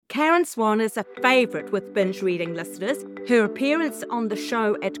Karen Swan is a favourite with binge reading listeners. Her appearance on the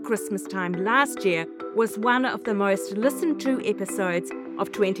show at Christmas time last year was one of the most listened to episodes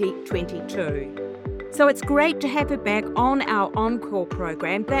of 2022. So it's great to have her back on our Encore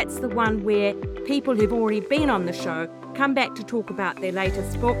program. That's the one where people who've already been on the show come back to talk about their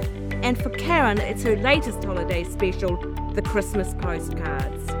latest book. And for Karen, it's her latest holiday special, the Christmas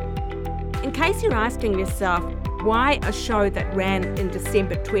postcards. In case you're asking yourself why a show that ran in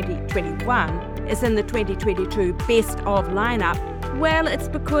December 2021 is in the 2022 best of lineup, well, it's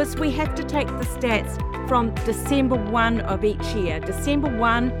because we have to take the stats from December 1 of each year, December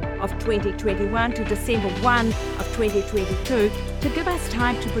 1 of 2021 to December 1 of 2022, to give us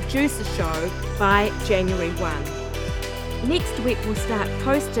time to produce a show by January 1. Next week we'll start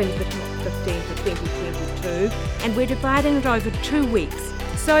posting the top 15 for 2022, and we're dividing it over 2 weeks,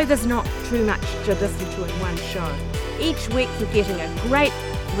 so there's not too much to listen to in one show. Each week you're getting a great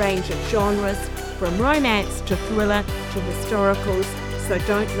range of genres, from romance to thriller to historicals, so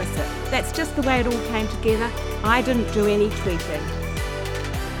don't miss it. That's just the way it all came together. I didn't do any tweeting.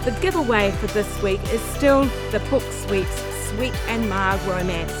 The giveaway for this week is still the Book Sweets Sweet and Mild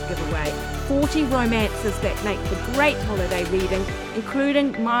Romance giveaway. 40 romances that make for great holiday reading,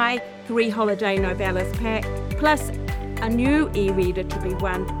 including my 3 holiday novellas pack, plus a new e-reader to be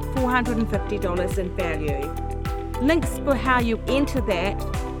won, $450 in value. Links for how you enter that,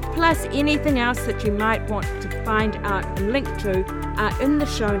 plus anything else that you might want to find out and link to, are in the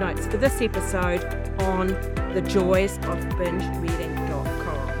show notes for this episode on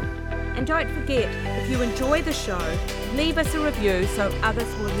thejoysofbingereading.com. And don't forget, if you enjoy the show, leave us a review so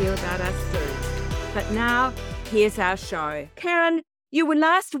others will hear about us too. But now, here's our show. Karen, you were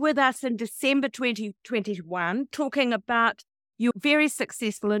last with us in December 2021 talking about your very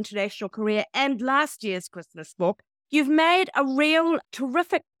successful international career and last year's Christmas book. You've made a real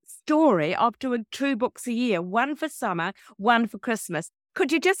terrific story of doing 2 books a year, one for summer, one for Christmas.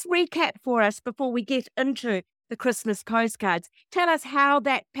 Could you just recap for us before we get into the Christmas postcards? Tell us how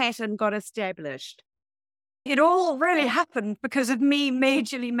that pattern got established. It all really happened because of me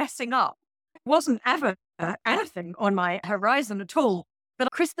majorly messing up. It wasn't ever anything on my horizon at all.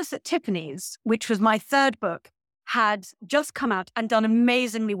 But Christmas at Tiffany's, which was my 3rd book, had just come out and done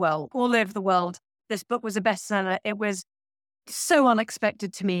amazingly well all over the world. This book was a bestseller. It was so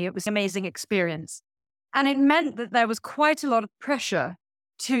unexpected to me. It was an amazing experience. And it meant that there was quite a lot of pressure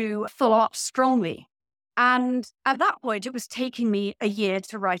to follow up strongly. And at that point, it was taking me a year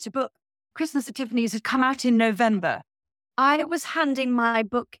to write a book. Christmas at Tiffany's had come out in November. I was handing my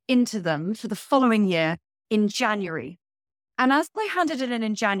book into them for the following year in January. And as I handed it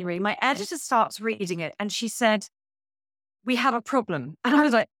in January, my editor starts reading it and she said, "We have a problem." And I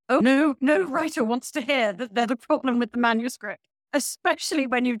was like, oh, no writer wants to hear that there's a problem with the manuscript, especially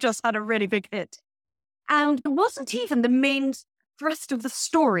when you've just had a really big hit. And it wasn't even the main thrust of the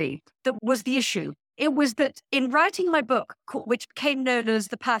story that was the issue. It was that in writing my book, which became known as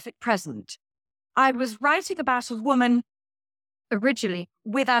The Perfect Present, I was writing about a woman originally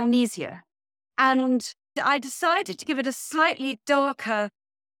with amnesia. And I decided to give it a slightly darker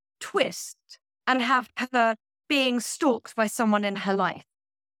twist and have her being stalked by someone in her life,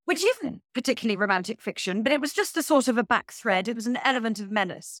 which isn't particularly romantic fiction, but it was just a sort of a back thread. It was an element of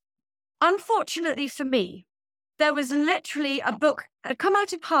menace. Unfortunately for me, there was literally a book that had come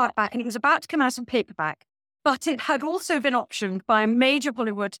out in hardback and it was about to come out in paperback, but it had also been optioned by a major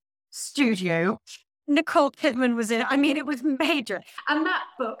Hollywood studio. Nicole Kidman was in it. I mean, it was major. And that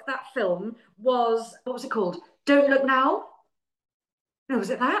book, that film was, what was it called? Don't Look Now? No, was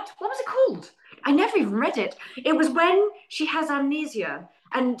it that? What was it called? I never even read it. It was when she has amnesia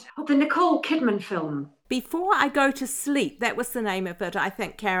and the Nicole Kidman film. Before I Go to Sleep, that was the name of it, I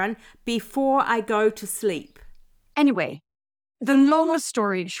think, Karen. Before I Go to Sleep. Anyway, the long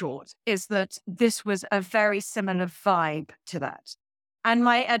story short is that this was a very similar vibe to that. And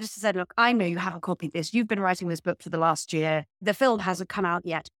my editor said, "Look, I know you haven't copied this. You've been writing this book for the last year. The film hasn't come out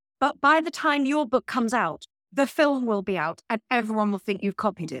yet. But by the time your book comes out, the film will be out and everyone will think you've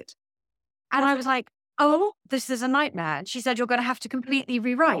copied it." And I was like, "Oh, this is a nightmare." And she said, "You're going to have to completely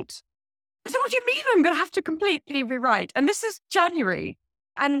rewrite." I said, "What do you mean I'm going to have to completely rewrite? And this is January."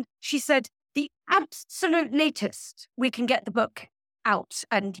 And she said, "The absolute latest we can get the book out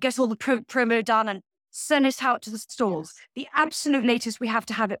and get all the promo done and send it out to the stores. The absolute latest we have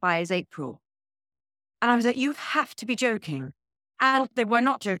to have it by is April." And I was like, "You have to be joking." And they were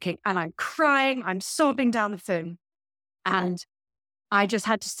not joking. And I'm crying, I'm sobbing down the phone. And I just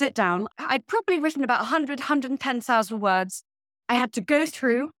had to sit down. I'd probably written about 110,000 words. I had to go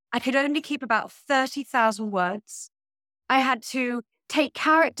through. I could only keep about 30,000 words. I had to take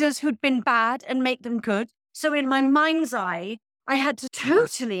characters who'd been bad and make them good. So in my mind's eye, I had to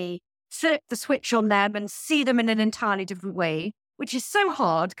totally flip the switch on them and see them in an entirely different way, which is so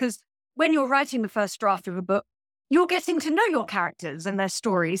hard because when you're writing the first draft of a book, you're getting to know your characters and their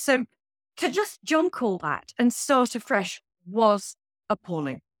stories. So to just junk all that and start afresh was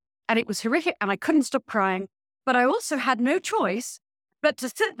appalling. And it was horrific and I couldn't stop crying. But I also had no choice but to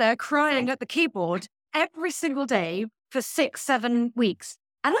sit there crying at the keyboard every single day for 6-7 weeks.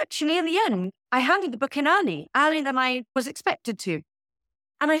 And actually, in the end, I handed the book in early than I was expected to.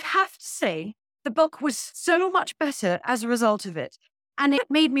 And I have to say, the book was so much better as a result of it. And it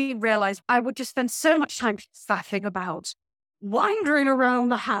made me realize I would just spend so much time faffing about, wandering around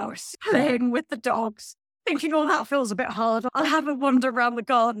the house, playing with the dogs, thinking, oh, that feels a bit hard. I'll have a wander around the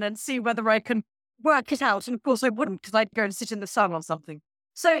garden and see whether I can work it out. And of course I wouldn't, because I'd go and sit in the sun or something.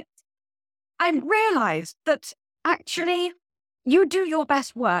 So I realized that actually you do your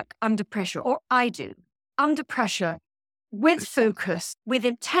best work under pressure, or I do, under pressure, with focus, with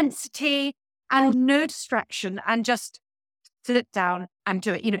intensity and no distraction, and just sit down and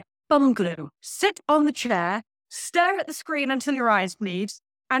do it. Bum glue, sit on the chair, stare at the screen until your eyes bleed,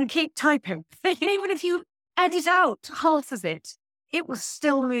 and keep typing. Even if you edit out half of it, it will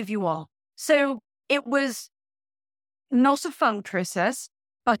still move you on. So it was not a fun process,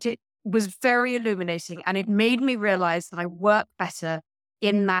 but it was very illuminating, and it made me realize that I work better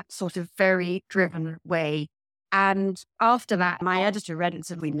in that sort of very driven way. And after that, my editor read it and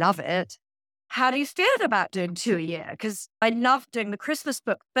said, we love it. How do you feel about doing 2 a year? Because I love doing the Christmas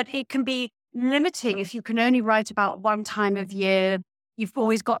book, but it can be limiting if you can only write about one time of year. You've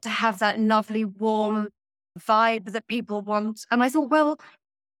always got to have that lovely, warm vibe that people want. And I thought, well,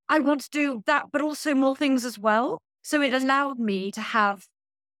 I want to do that, but also more things as well. So it allowed me to have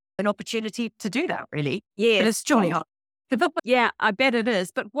an opportunity to do that, really. Yeah. But it's jolly hard. Yeah, I bet it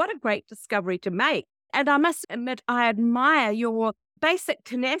is. But what a great discovery to make. And I must admit, I admire your basic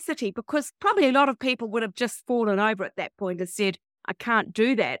tenacity, because probably a lot of people would have just fallen over at that point and said, I can't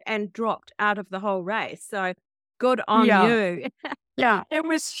do that, and dropped out of the whole race. So good on you. Yeah, it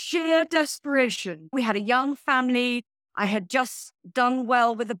was sheer desperation. We had a young family. I had just done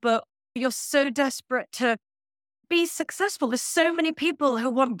well with the book. You're so desperate to be successful. There's so many people who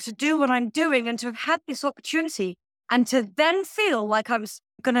want to do what I'm doing, and to have had this opportunity and to then feel like I was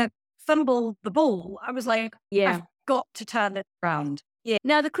going to fumble the ball. I was like, I've got to turn it around. Yeah.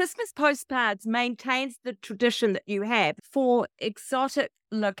 Now, the Christmas postcards maintains the tradition that you have for exotic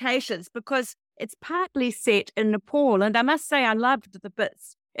locations, because it's partly set in Nepal. And I must say, I loved the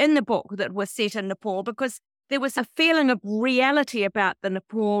bits in the book that were set in Nepal, because there was a feeling of reality about the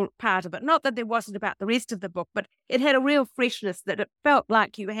Nepal part of it. Not that there wasn't about the rest of the book, but it had a real freshness that it felt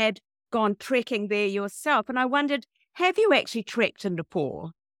like you had gone trekking there yourself. And I wondered, have you actually trekked in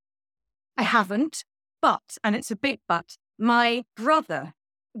Nepal? I haven't, but, and it's a big but, my brother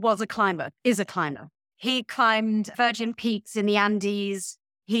is a climber. He climbed Virgin Peaks in the Andes.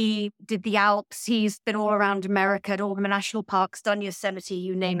 He did the Alps. He's been all around America, at all the national parks, done Yosemite,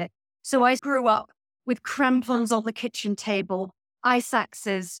 you name it. So I grew up with crampons on the kitchen table, ice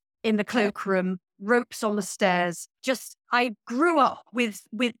axes in the cloakroom, ropes on the stairs. I grew up with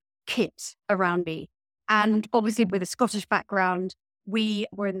kit around me. And obviously with a Scottish background, we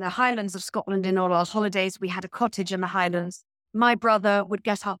were in the Highlands of Scotland in all our holidays. We had a cottage in the Highlands. My brother would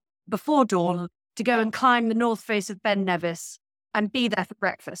get up before dawn to go and climb the north face of Ben Nevis and be there for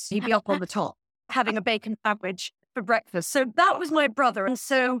breakfast. He'd be up on the top having a bacon sandwich for breakfast. So that was my brother. And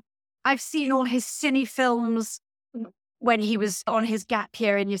so I've seen all his cine films when he was on his gap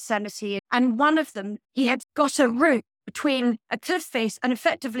year in Yosemite. And one of them, he had got a rope between a cliff face and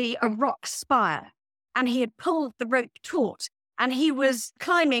effectively a rock spire. And he had pulled the rope taut, and he was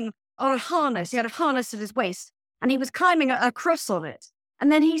climbing on a harness. He had a harness at his waist, and he was climbing across on it.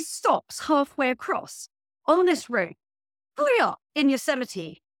 And then he stops halfway across on this rope, fully up in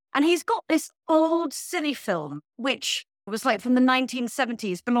Yosemite. And he's got this old cine film, which was like from the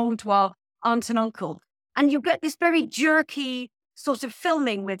 1970s, belonged to our aunt and uncle. And you get this very jerky sort of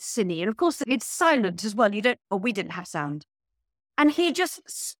filming with cine. And of course, it's silent as well. We didn't have sound. And he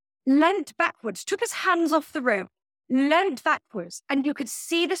just leant backwards, took his hands off the rope, leant backwards, and you could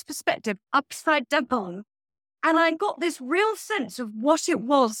see this perspective upside down. And I got this real sense of what it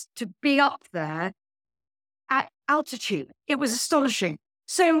was to be up there at altitude. It was astonishing.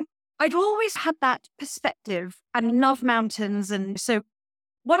 So I'd always had that perspective and love mountains. And so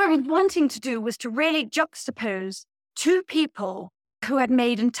what I was wanting to do was to really juxtapose two people who had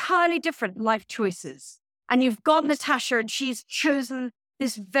made entirely different life choices. And you've got Natasha, and she's chosen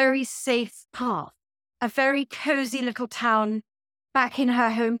this very safe path, a very cozy little town back in her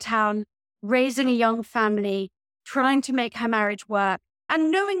hometown, raising a young family, trying to make her marriage work,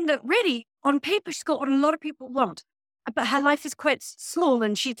 and knowing that really, on paper, she's got what a lot of people want. But her life is quite small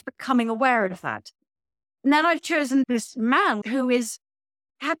and she's becoming aware of that. And then I've chosen this man who is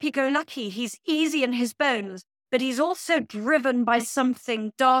happy-go-lucky. He's easy in his bones, but he's also driven by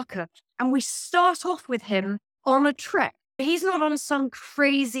something darker. And we start off with him on a trek. He's not on some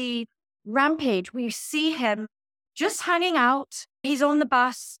crazy rampage. We see him just hanging out. He's on the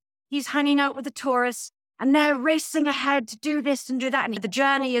bus. He's hanging out with the tourists. And they're racing ahead to do this and do that. And the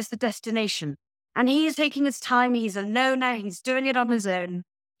journey is the destination. And he's taking his time. He's a loner. He's doing it on his own.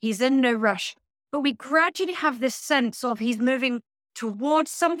 He's in no rush. But we gradually have this sense of he's moving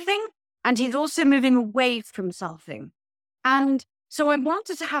towards something and he's also moving away from something. And so I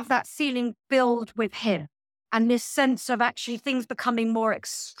wanted to have that feeling build with him and this sense of actually things becoming more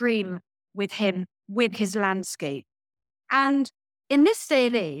extreme with him, with his landscape. And in this day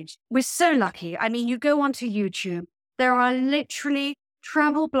and age, we're so lucky. I mean, you go onto YouTube, there are literally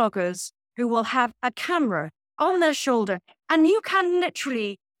travel bloggers who will have a camera on their shoulder, and you can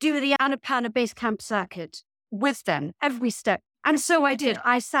literally do the Annapurna base camp circuit with them every step. And so I did.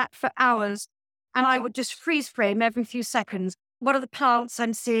 I sat for hours and I would just freeze frame every few seconds. What are the plants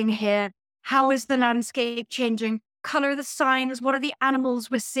I'm seeing here? How is the landscape changing? Color the signs. What are the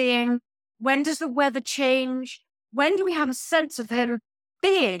animals we're seeing? When does the weather change? When do we have a sense of him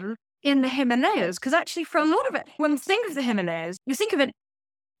being in the Himalayas? Because actually for a lot of it, when you think of the Himalayas, you think of it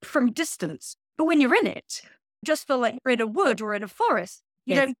from distance. But when you're in it, just feel like you're in a wood or in a forest.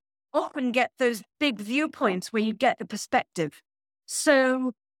 You don't often get those big viewpoints where you get the perspective.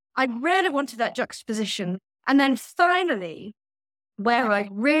 So I really wanted that juxtaposition. And then finally, where I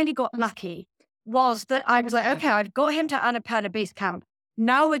really got lucky was that I was like, okay, I've got him to Annapurna Base Camp.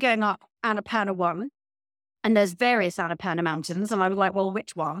 Now we're going up Annapurna 1. And there's various Annapurna mountains. And I was like, well,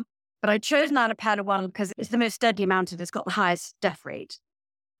 which one? But I chose Annapurna 1 because it's the most deadly mountain. It's got the highest death rate.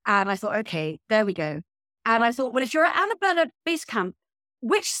 And I thought, okay, there we go. And I thought, well, if you're at Annapurna Base Camp,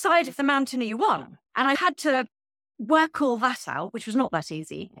 which side of the mountain are you on? And I had to work all that out, which was not that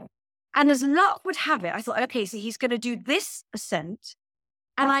easy. And as luck would have it, I thought, okay, so he's going to do this ascent.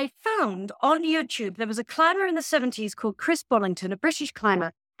 And I found on YouTube, there was a climber in the 70s called Chris Bonington, a British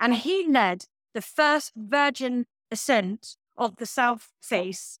climber, and he led the first virgin ascent of the South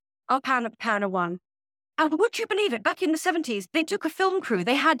Face up Annapurna 1. And would you believe it? Back in the 70s, they took a film crew.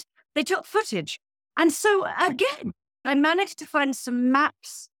 They took footage. And so again, I managed to find some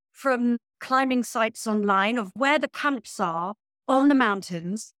maps from climbing sites online of where the camps are on the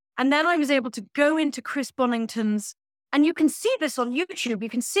mountains. And then I was able to go into Chris Bonington's, and you can see this on YouTube, you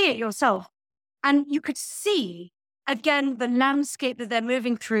can see it yourself. And you could see, again, the landscape that they're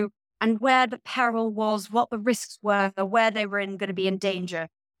moving through and where the peril was, what the risks were, where they were going to be in danger.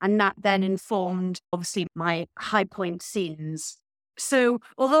 And that then informed, obviously, my high point scenes. So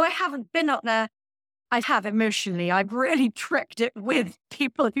although I haven't been up there, I have emotionally. I've really trekked it with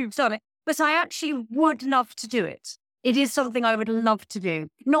people who've done it. But I actually would love to do it. It is something I would love to do.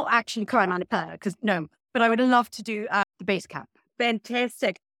 Not actually climb Annapurna, because no, but I would love to do the base camp.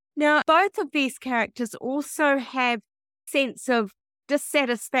 Fantastic. Now, both of these characters also have sense of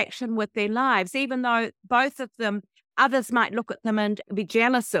dissatisfaction with their lives, even though both of them, others might look at them and be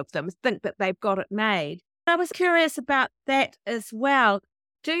jealous of them, think that they've got it made. I was curious about that as well.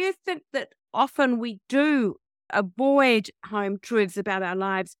 Do you think that often we do avoid home truths about our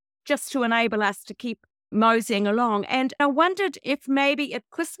lives just to enable us to keep moseying along? And I wondered if maybe at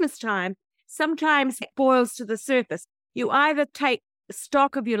Christmas time, sometimes it boils to the surface. You either take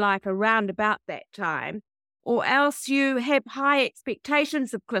stock of your life around about that time, or else you have high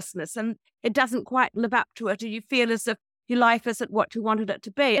expectations of Christmas and it doesn't quite live up to it, and you feel as if your life isn't what you wanted it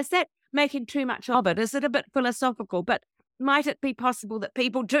to be. Is that making too much of it? Is it a bit philosophical? But might it be possible that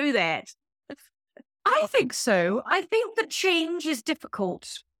people do that? I think so. I think that change is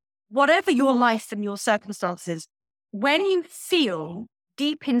difficult. Whatever your life and your circumstances, when you feel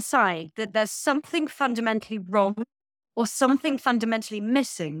deep inside that there's something fundamentally wrong or something fundamentally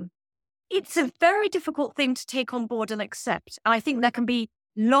missing, it's a very difficult thing to take on board and accept. And I think there can be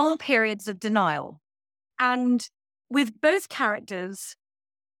long periods of denial. And with both characters,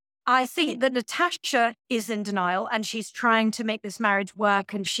 I think that Natasha is in denial and she's trying to make this marriage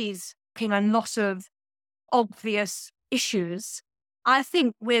work and she's looking at a lot of obvious issues. I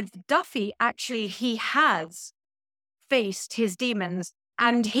think with Duffy, actually, he has faced his demons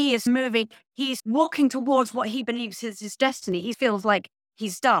and he is moving. He's walking towards what he believes is his destiny. He feels like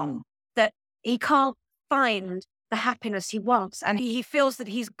he's done, that he can't find the happiness he wants. And he feels that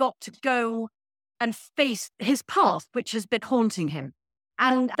he's got to go and face his past, which has been haunting him.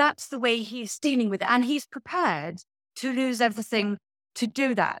 And that's the way he's dealing with it. And he's prepared to lose everything to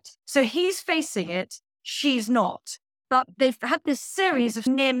do that. So he's facing it, she's not. But they've had this series of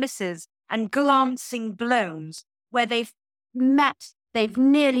near misses and glancing blows where they've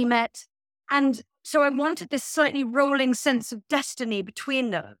nearly met. And so I wanted this slightly rolling sense of destiny between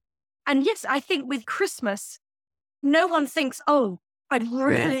them. And yes, I think with Christmas, no one thinks, oh, I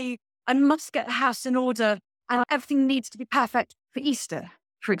must get the house in order and everything needs to be perfect for Easter,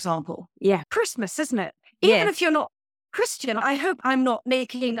 for example. Yeah. Christmas, isn't it? Even if you're not Christian, I hope I'm not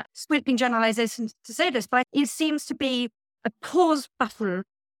making sweeping generalizations to say this, but it seems to be a pause button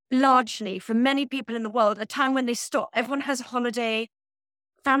largely for many people in the world, a time when they stop. Everyone has a holiday,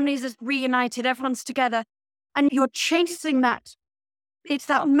 families are reunited, everyone's together, and you're chasing that. It's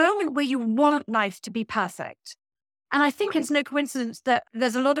that moment where you want life to be perfect. And I think it's no coincidence that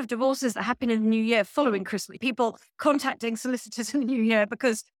there's a lot of divorces that happen in the new year following Christmas. People contacting solicitors in the new year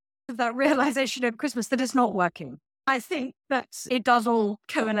because of that realization of Christmas that it's not working. I think that it does all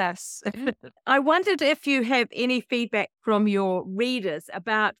coalesce. I wondered if you have any feedback from your readers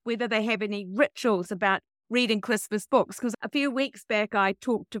about whether they have any rituals about reading Christmas books. Because a few weeks back, I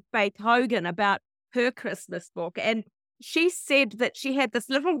talked to Faith Hogan about her Christmas book, and she said that she had this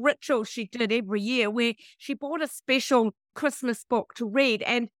little ritual she did every year where she bought a special Christmas book to read,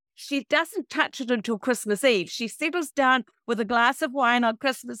 and she doesn't touch it until Christmas Eve. She settles down with a glass of wine on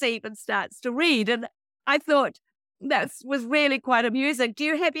Christmas Eve and starts to read. And I thought that was really quite amusing. Do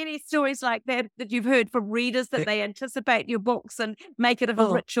you have any stories like that you've heard from readers that they anticipate your books and make it a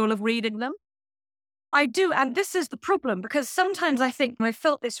ritual of reading them? I do. And this is the problem, because sometimes I think, and I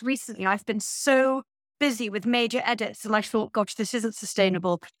felt this recently, I've been so busy with major edits and I thought, gosh, this isn't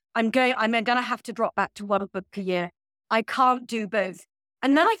sustainable. I'm going to have to drop back to one book a year. I can't do both.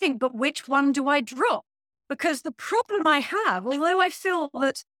 And then I think, but which one do I drop? Because the problem I have, although I feel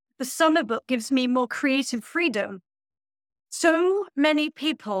that the summer book gives me more creative freedom, so many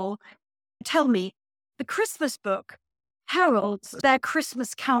people tell me the Christmas book heralds their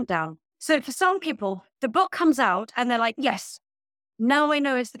Christmas countdown. So for some people, the book comes out and they're like, yes, now I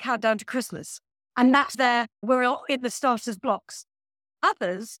know it's the countdown to Christmas. And that's we're all in the starter's blocks.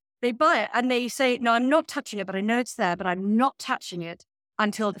 Others, they buy it and they say, no, I'm not touching it, but I know it's there, but I'm not touching it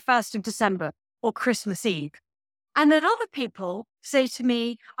until the 1st of December or Christmas Eve. And then other people say to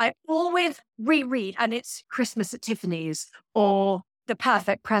me, I always reread, and it's Christmas at Tiffany's or The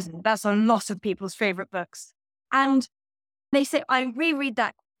Perfect Present. That's a lot of people's favorite books. And they say, I reread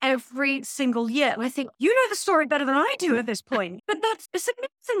that every single year. And I think, you know the story better than I do at this point. But it's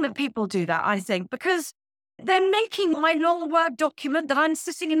amazing that people do that, I think, because they're making my long Word document that I'm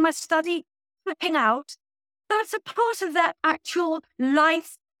sitting in my study, flipping out. That's a part of their actual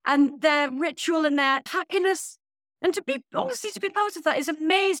life and their ritual and their happiness. And to be part of that is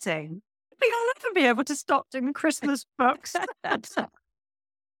amazing. You'll never be able to stop doing Christmas books. That's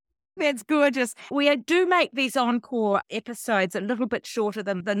gorgeous. We do make these Encore episodes a little bit shorter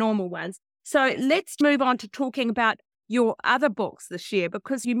than the normal ones. So let's move on to talking about your other books this year,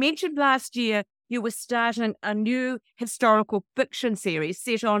 because you mentioned last year you were starting a new historical fiction series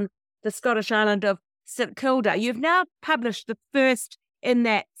set on the Scottish island of St Kilda. You've now published the first in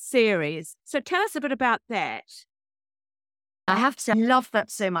that series. So tell us a bit about that. I have to say, I love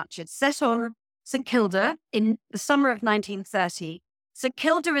that so much. It's set on St Kilda in the summer of 1930. St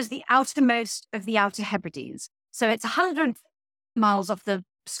Kilda is the outermost of the Outer Hebrides. So it's 100 miles off the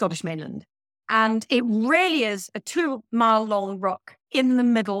Scottish mainland. And it really is a 2-mile long rock in the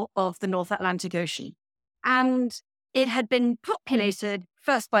middle of the North Atlantic Ocean. And it had been populated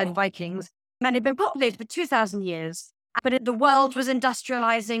first by the Vikings, and it had been populated for 2,000 years. But the world was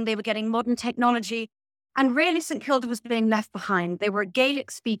industrializing. They were getting modern technology. And really, St Kilda was being left behind. They were a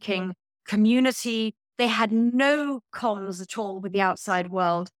Gaelic-speaking community. They had no comms at all with the outside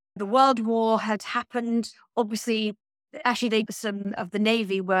world. The World War had happened. Obviously, some of the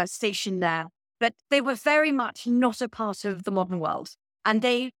Navy were stationed there. But they were very much not a part of the modern world. And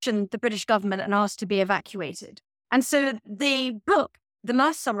they questioned the British government and asked to be evacuated. And so the book, The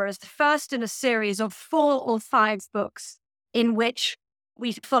Last Summer, is the first in a series of 4 or 5 books in which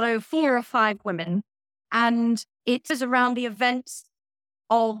we follow 4 or 5 women. And it is around the events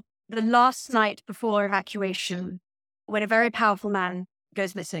of the last night before evacuation, when a very powerful man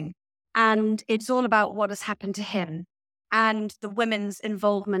goes missing. And it's all about what has happened to him and the women's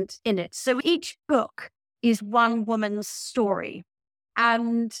involvement in it. So each book is one woman's story.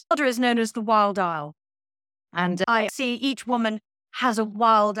 And Kilda is known as the Wild Isle. And I see each woman has a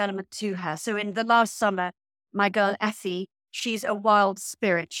wild element to her. So in The Last Summer, my girl Effie, she's a wild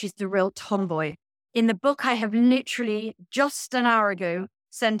spirit. She's the real tomboy. In the book, I have literally just an hour ago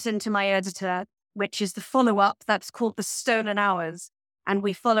sent into my editor, which is the follow-up that's called The Stolen Hours. And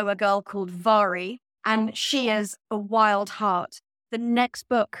we follow a girl called Vari, and she is a wild heart. The next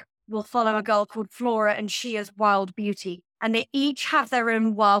book will follow a girl called Flora, and she is wild beauty. And they each have their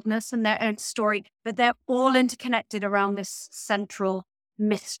own wildness and their own story, but they're all interconnected around this central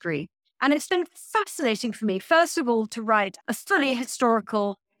mystery. And it's been fascinating for me, first of all, to write a fully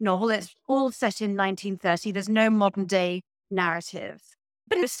historical novel. It's all set in 1930. There's no modern day narrative,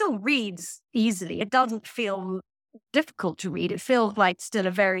 but it still reads easily. It doesn't feel difficult to read. It feels like still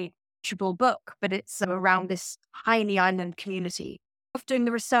a very reachable book, but it's around this tiny island community. I'm doing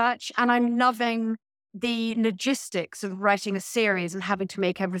the research, and I'm loving the logistics of writing a series and having to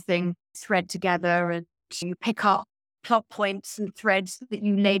make everything thread together, and you pick up plot points and threads that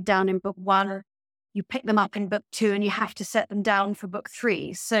you laid down in book 1. You pick them up in book 2, and you have to set them down for book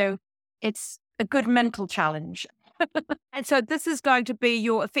 3. So it's a good mental challenge. And so this is going to be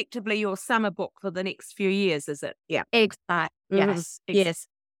effectively your summer book for the next few years, is it? Yeah. Exactly. Yes. Yes.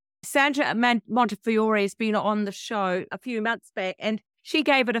 Sandra Montefiore has been on the show a few months back, and she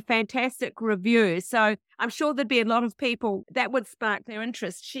gave it a fantastic review. So I'm sure there'd be a lot of people that would spark their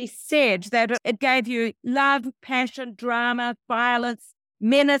interest. She said that it gave you love, passion, drama, violence,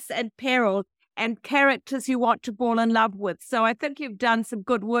 menace and peril, and characters you want to fall in love with. So I think you've done some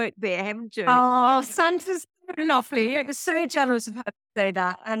good work there, haven't you? Oh, Sandra's lovely. I was so jealous of her to say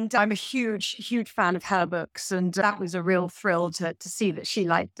that. And I'm a huge, huge fan of her books. And that was a real thrill to see that she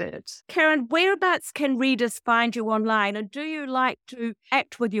liked it. Karen, whereabouts can readers find you online? And do you like to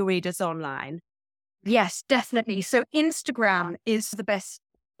act with your readers online? Yes, definitely. So Instagram is the best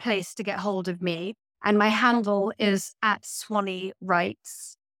place to get hold of me. And my handle is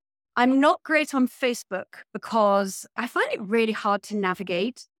 @SwannyWrites. I'm not great on Facebook because I find it really hard to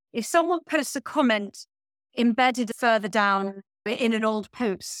navigate. If someone posts a comment embedded further down in an old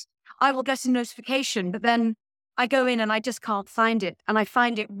post, I will get a notification, but then I go in and I just can't find it. And I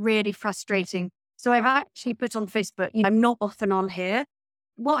find it really frustrating. So I've actually put on Facebook, I'm not often on here.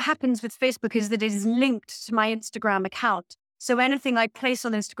 What happens with Facebook is that it is linked to my Instagram account. So anything I place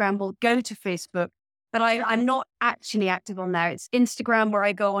on Instagram will go to Facebook, but I'm not actually active on there. It's Instagram where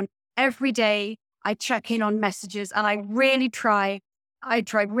I go on every day. I check in on messages, and I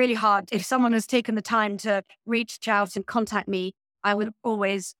try really hard. If someone has taken the time to reach out and contact me, I will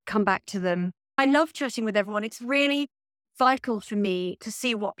always come back to them. I love chatting with everyone. It's really vital for me to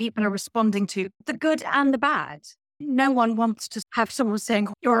see what people are responding to, the good and the bad. No one wants to have someone saying,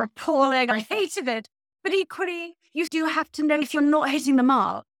 "You're appalling, I hated it." But equally, you do have to know if you're not hitting the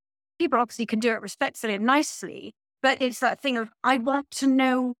mark. People obviously can do it respectfully and nicely, but it's that thing of, I want to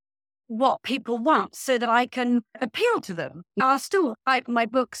know what people want so that I can appeal to them. I'll still write my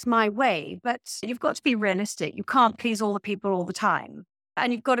books my way, but you've got to be realistic. You can't please all the people all the time.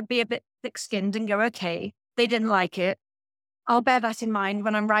 And you've got to be a bit thick-skinned and go, okay, they didn't like it. I'll bear that in mind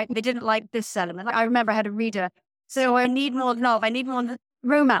when I'm writing. They didn't like this element. I remember I had a reader say, I need more love. I need more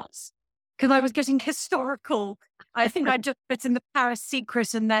romance. Because I was getting historical. I think I just put in the Paris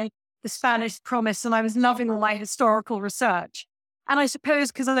Secret and then the Spanish Promise, and I was loving all my historical research. And I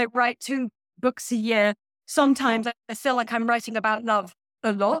suppose because I write 2 books a year, sometimes I feel like I'm writing about love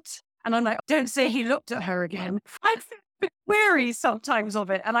a lot. And I'm like, don't say he looked at her again. I feel a bit weary sometimes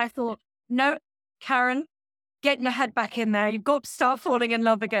of it. And I thought, no, Karen, get your head back in there. You've got to start falling in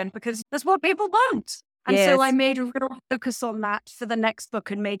love again, because that's what people want. And Yes. so I made a real focus on that for the next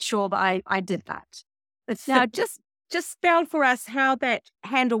book and made sure that I did that. Now, just spell for us how that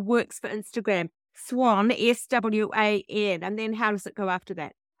handle works for Instagram. Swan, SWAN, and then how does it go after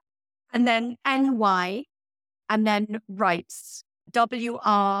that? And then NY, and then Writes, WRITES.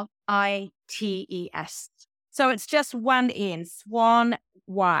 So it's just one N, Swan,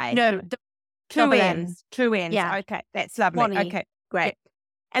 Y. No, two N's. Two N's. Yeah. Okay, that's lovely. One E. Okay, great.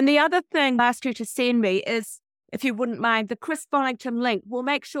 And the other thing I asked you to send me is, if you wouldn't mind, the Chris Bonington link. We'll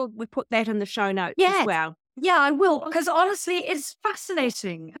make sure we put that in the show notes as well. Yeah, I will, because honestly, it's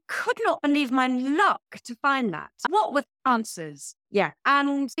fascinating. I could not believe my luck to find that. What with answers? Yeah.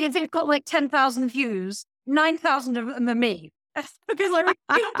 And if they've got like 10,000 views, 9,000 of them are me. Because I and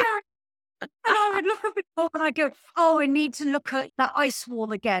I would look at it and I go, I need to look at that ice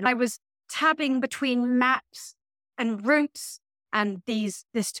wall again. I was tabbing between maps and routes and this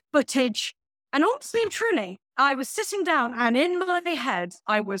footage. And honestly and truly, I was sitting down and in my head,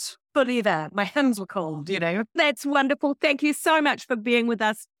 I was fully there. My hands were cold, That's wonderful. Thank you so much for being with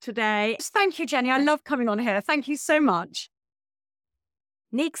us today. Thank you, Jenny. I love coming on here. Thank you so much.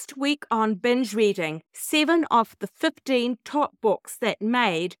 Next week on Binge Reading, 7 of the 15 top books that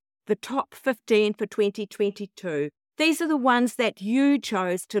made the top 15 for 2022. These are the ones that you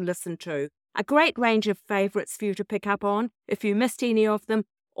chose to listen to. A great range of favourites for you to pick up on if you missed any of them,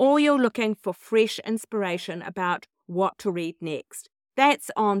 or you're looking for fresh inspiration about what to read next.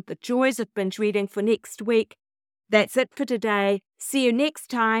 That's on the joys of binge reading for next week. That's it for today. See you next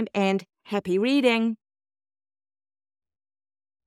time and happy reading.